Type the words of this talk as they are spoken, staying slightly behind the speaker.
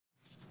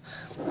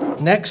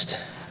Up next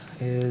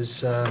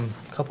is a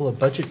couple of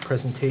budget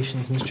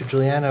presentations. Mr.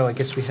 Giuliano, I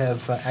guess we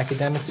have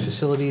academics,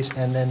 facilities,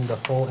 and then the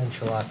whole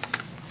enchilada.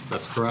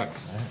 That's correct.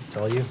 All right, it's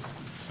all you.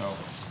 So,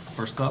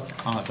 first up,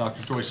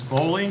 Dr. Joyce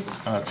Bowley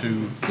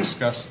to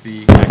discuss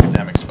the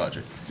academics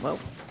budget. Whoa.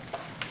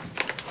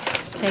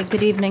 Okay,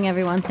 good evening,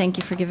 everyone. Thank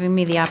you for giving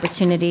me the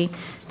opportunity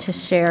to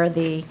share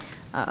the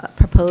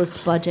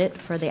proposed budget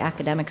for the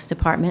academics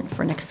department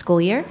for next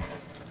school year.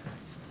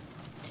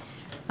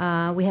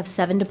 We have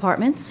 7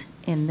 departments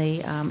in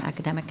the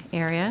academic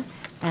area,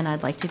 and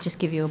I'd like to just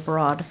give you a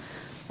broad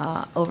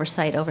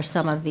oversight over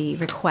some of the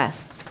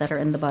requests that are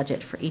in the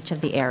budget for each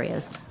of the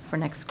areas for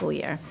next school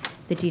year.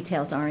 The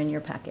details are in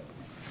your packet.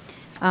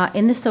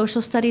 In the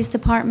social studies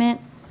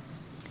department,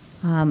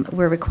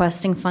 we're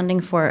requesting funding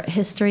for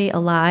History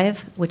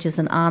Alive, which is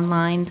an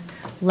online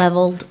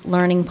leveled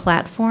learning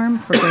platform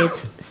for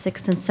grades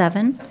 6 and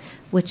 7,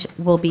 which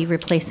will be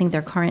replacing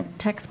their current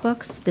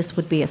textbooks. This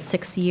would be a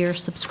 6-year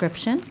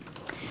subscription.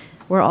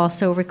 We're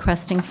also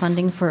requesting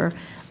funding for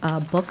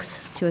books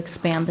to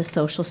expand the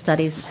social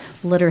studies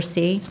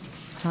literacy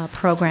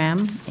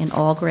program in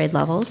all grade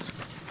levels.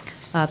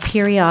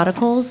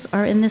 Periodicals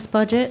are in this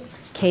budget,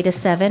 K to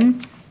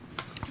 7,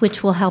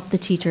 which will help the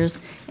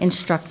teachers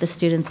instruct the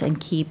students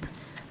and keep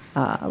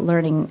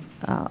learning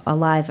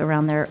alive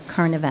around their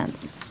current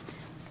events.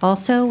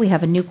 Also, we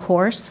have a new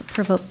course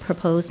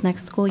proposed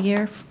next school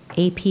year,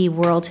 AP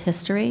World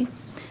History.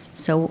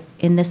 So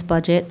in this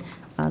budget,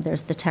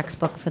 there's the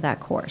textbook for that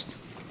course.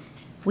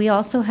 We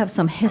also have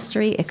some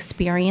history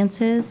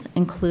experiences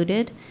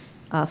included.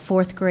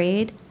 4th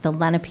grade, the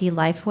Lenape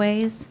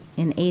Lifeways.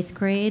 In 8th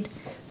grade,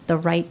 the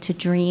Right to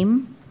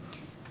Dream.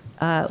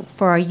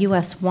 For our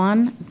US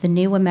 1, the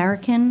New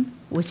American,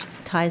 which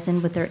ties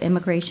in with their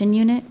immigration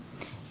unit,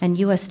 and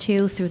US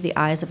 2 through the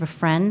Eyes of a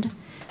Friend,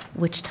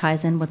 which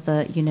ties in with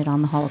the unit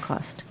on the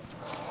Holocaust.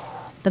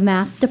 The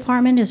math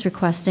department is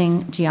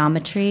requesting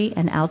geometry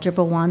and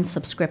algebra 1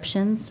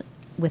 subscriptions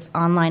with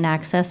online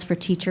access for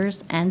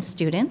teachers and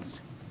students.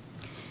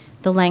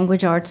 The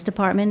language arts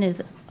department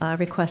is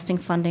requesting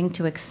funding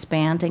to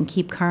expand and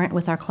keep current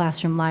with our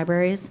classroom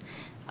libraries,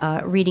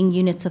 reading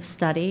units of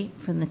study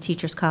from the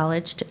Teachers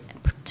College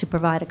to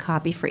provide a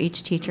copy for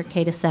each teacher,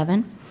 K to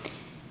 7.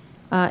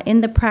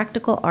 In the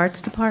practical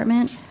arts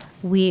department,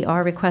 we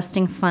are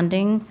requesting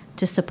funding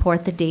to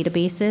support the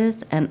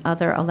databases and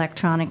other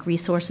electronic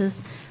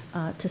resources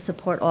to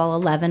support all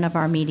 11 of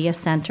our media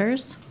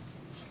centers.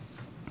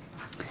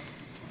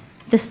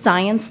 The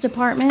science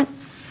department,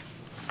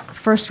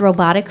 First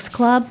Robotics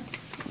Club,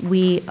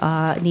 we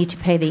need to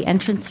pay the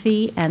entrance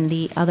fee and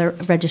the other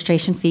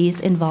registration fees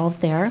involved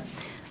there.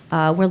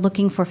 We're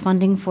looking for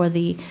funding for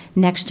the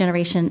next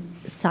generation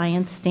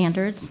science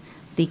standards,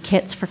 the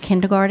kits for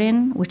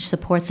kindergarten, which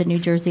support the New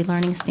Jersey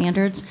Learning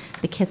Standards.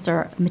 The kits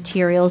are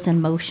materials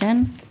in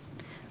motion.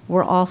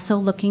 We're also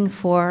looking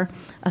for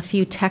a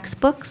few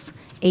textbooks.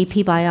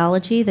 AP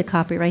Biology, the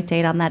copyright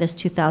date on that is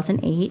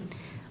 2008.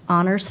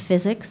 Honors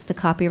Physics, the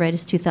copyright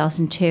is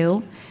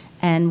 2002.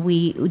 And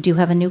we do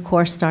have a new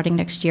course starting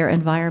next year,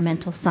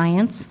 Environmental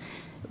Science,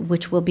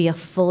 which will be a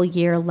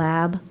full-year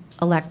lab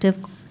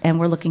elective, and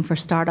we're looking for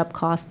startup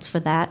costs for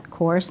that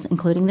course,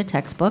 including the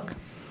textbook.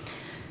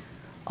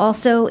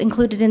 Also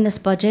included in this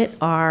budget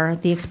are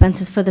the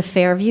expenses for the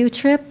Fairview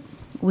trip,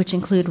 which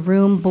include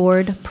room,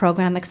 board,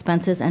 program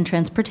expenses, and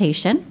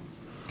transportation.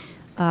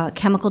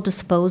 Chemical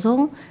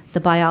disposal, the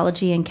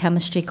biology and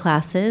chemistry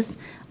classes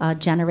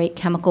generate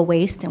chemical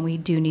waste, and we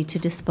do need to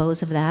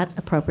dispose of that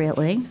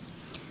appropriately.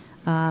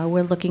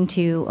 We're looking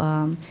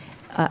to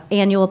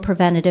annual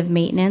preventative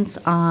maintenance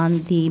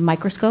on the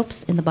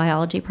microscopes in the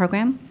biology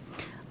program.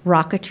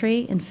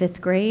 Rocketry in 5th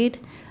grade.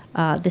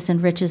 This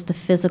enriches the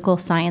physical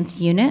science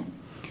unit.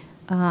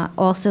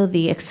 Also,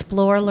 the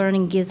Explore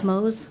Learning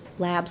Gizmos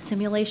lab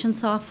simulation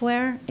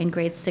software in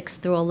grades 6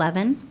 through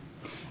 11.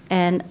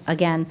 And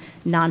again,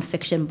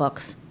 nonfiction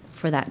books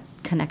for that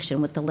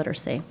connection with the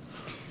literacy.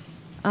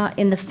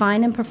 In the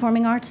Fine and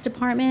Performing Arts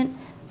department,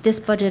 this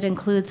budget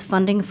includes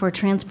funding for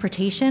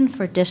transportation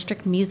for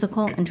district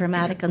musical and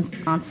dramatic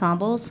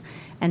ensembles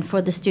and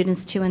for the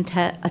students to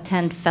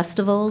attend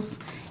festivals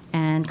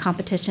and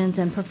competitions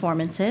and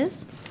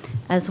performances,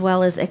 as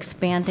well as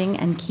expanding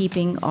and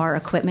keeping our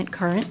equipment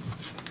current.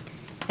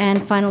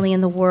 And finally,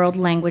 in the World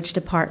Language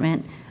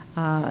Department,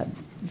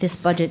 this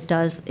budget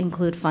does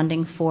include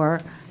funding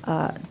for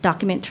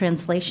document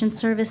translation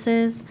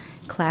services,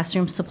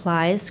 classroom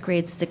supplies,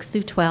 grades 6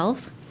 through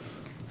 12,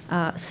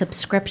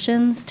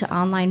 subscriptions to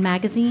online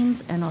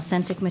magazines and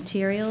authentic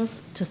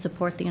materials to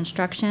support the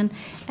instruction,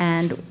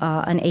 and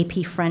an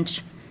AP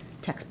French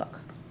textbook.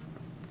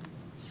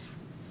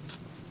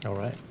 All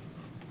right.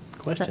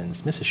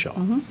 Questions? Mrs. Shaw.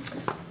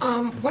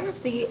 One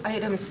of the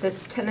items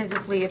that's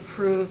tentatively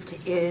approved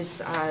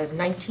is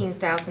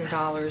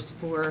 $19,000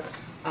 for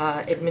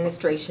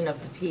administration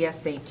of the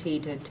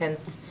PSAT to 10th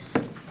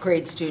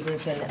grade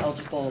students and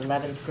eligible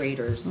 11th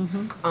graders.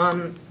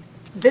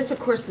 This, of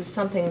course, is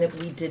something that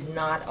we did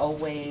not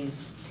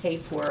always pay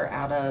for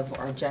out of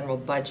our general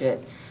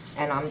budget.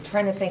 And I'm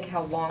trying to think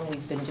how long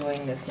we've been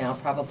doing this now,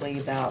 probably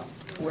about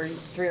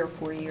 3 or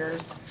 4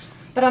 years.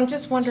 But I'm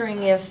just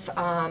wondering if,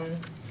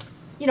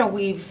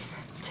 we've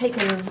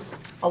taken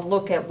a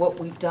look at what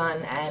we've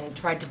done and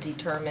tried to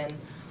determine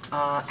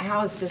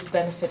how has this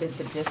benefited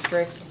the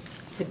district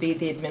to be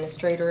the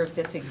administrator of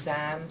this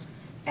exam?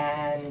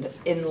 And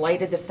in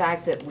light of the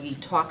fact that we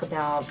talk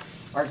about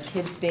our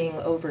kids being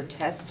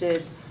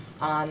over-tested,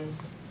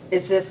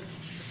 is this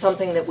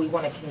something that we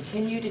want to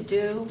continue to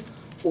do?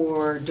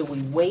 Or do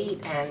we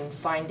wait and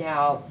find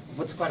out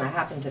what's going to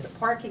happen to the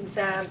park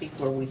exam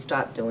before we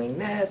stop doing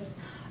this?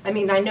 I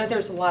mean, I know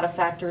there's a lot of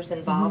factors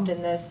involved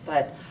in this,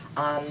 but,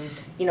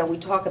 we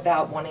talk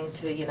about wanting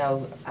to,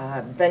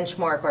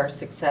 benchmark our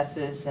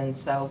successes, and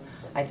so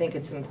I think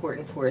it's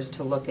important for us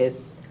to look at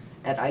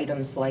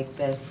items like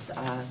this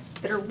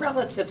that are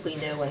relatively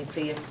new and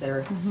see if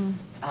they're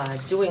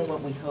doing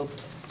what we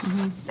hoped.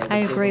 I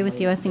agree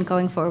with you. I think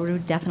going forward, we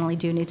definitely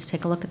do need to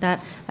take a look at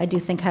that. I do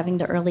think having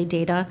the early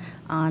data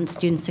on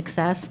student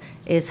success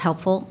is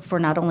helpful for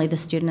not only the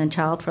student and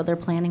child for their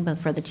planning, but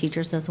for the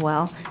teachers as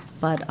well.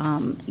 But,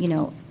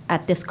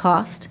 at this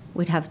cost,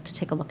 we'd have to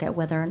take a look at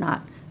whether or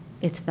not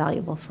it's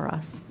valuable for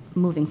us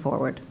moving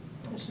forward.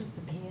 This is the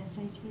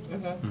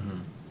PSAT?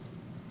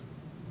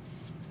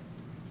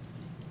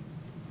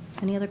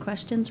 Any other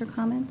questions or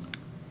comments?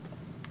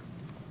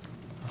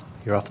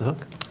 You're off the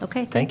hook.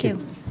 Okay, Thank thank you.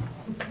 you.